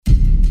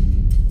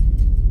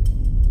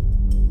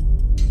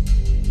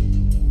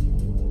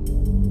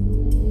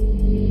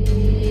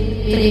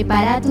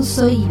Prepara tus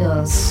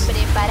oídos.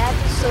 Prepara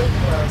tus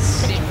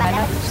oídos.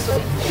 Prepara tus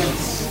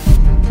oídos.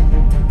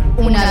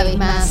 Una vez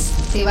más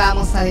te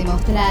vamos a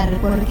demostrar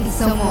porque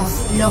somos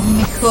los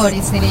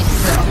mejores en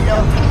esto.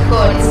 Los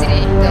mejores en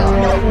esto.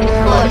 Los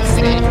mejores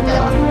en esto.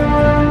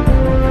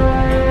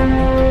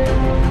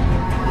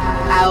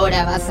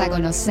 Ahora vas a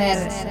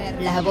conocer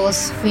la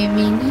voz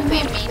femenina.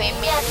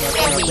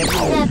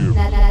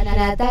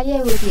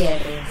 Natalia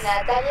Gutiérrez.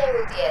 Natalia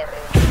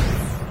Gutiérrez.